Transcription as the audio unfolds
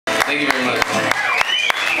Thank you very much.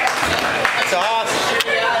 That's awesome.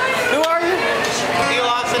 Who are you? Neil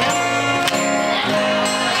Austin.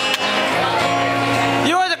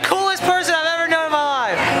 You are the coolest person I've ever known in my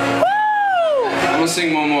life. Woo! I'm gonna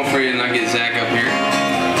sing one more for you and I'll get Zach up here.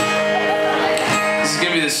 This is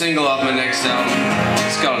gonna be the single off my next album.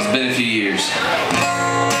 It's called It's Been a Few Years.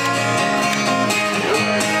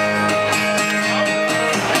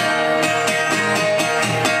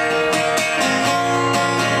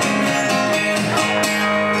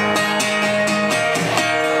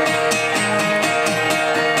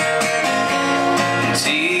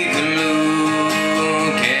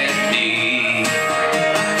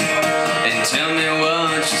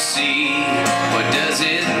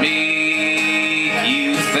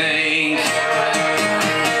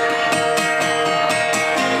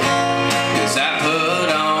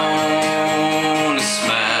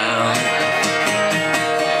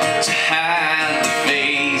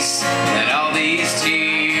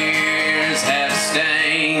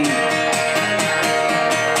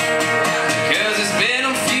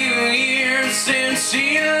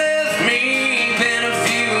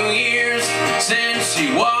 She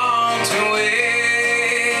walked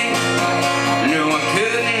away. No, I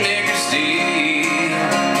couldn't make her stay.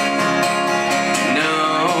 No,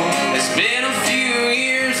 it's been a few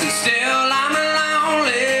years and still I'm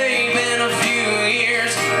lonely. Been a few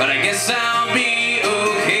years, but I guess I'll be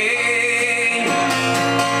okay.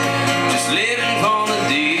 Just living for the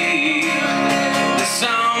day that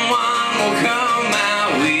someone will come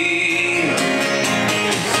my way.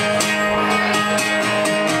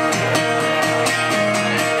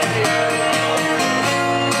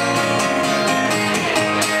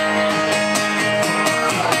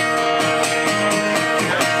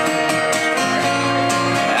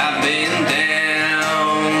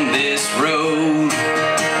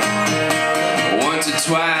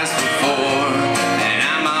 Twice before, and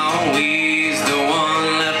I'm always the one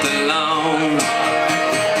left alone.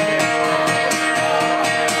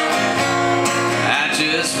 I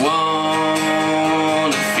just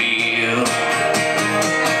want to feel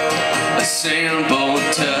a simple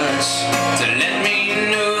touch to let me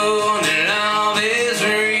know that love is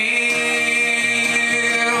real.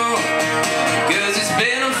 'Cause it's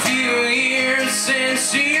been a few years since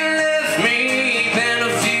she left me. Been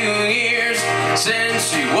a few years since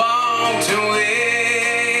she walked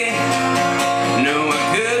away. No, I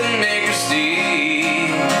couldn't make her stay.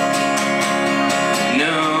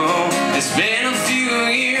 No, it's been a few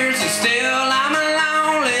years and still I'm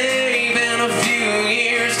lonely. Been a few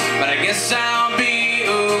years, but I guess I'll be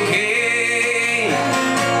okay.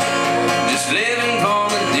 Just living for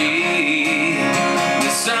the day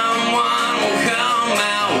that someone will come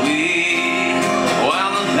my way.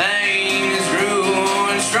 While the pain is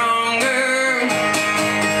growing stronger,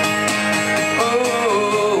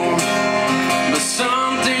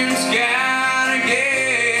 something's gotta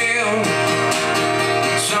give.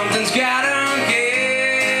 Something's gotta give.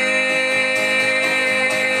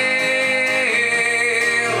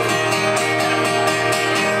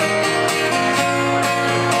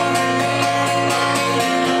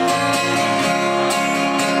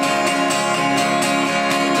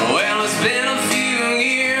 Well, it's been a few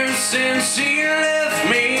years since she left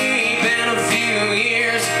me. Been a few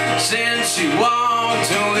years since she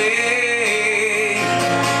walked away.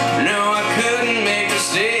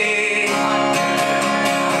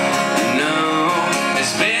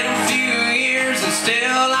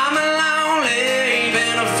 Still I'm lonely,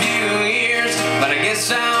 been a few years, but I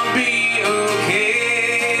guess I'll be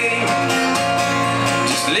okay.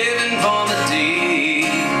 Just living for the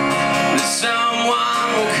day that someone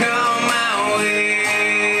will come my way.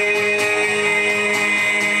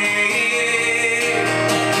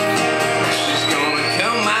 She's gonna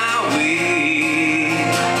come my way.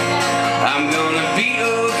 I'm gonna be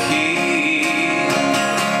okay.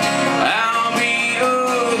 I'll be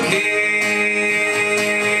okay.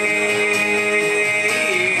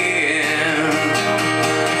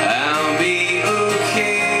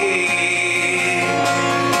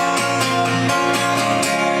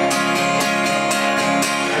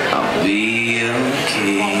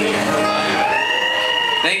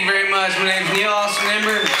 Thank you very much. My name's Neil Austin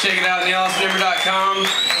Imber. Check it out, neilaustinimber.com.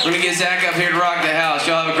 We're going to get Zach up here to rock the house.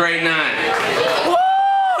 Y'all have a great night. Woo!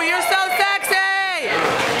 You're so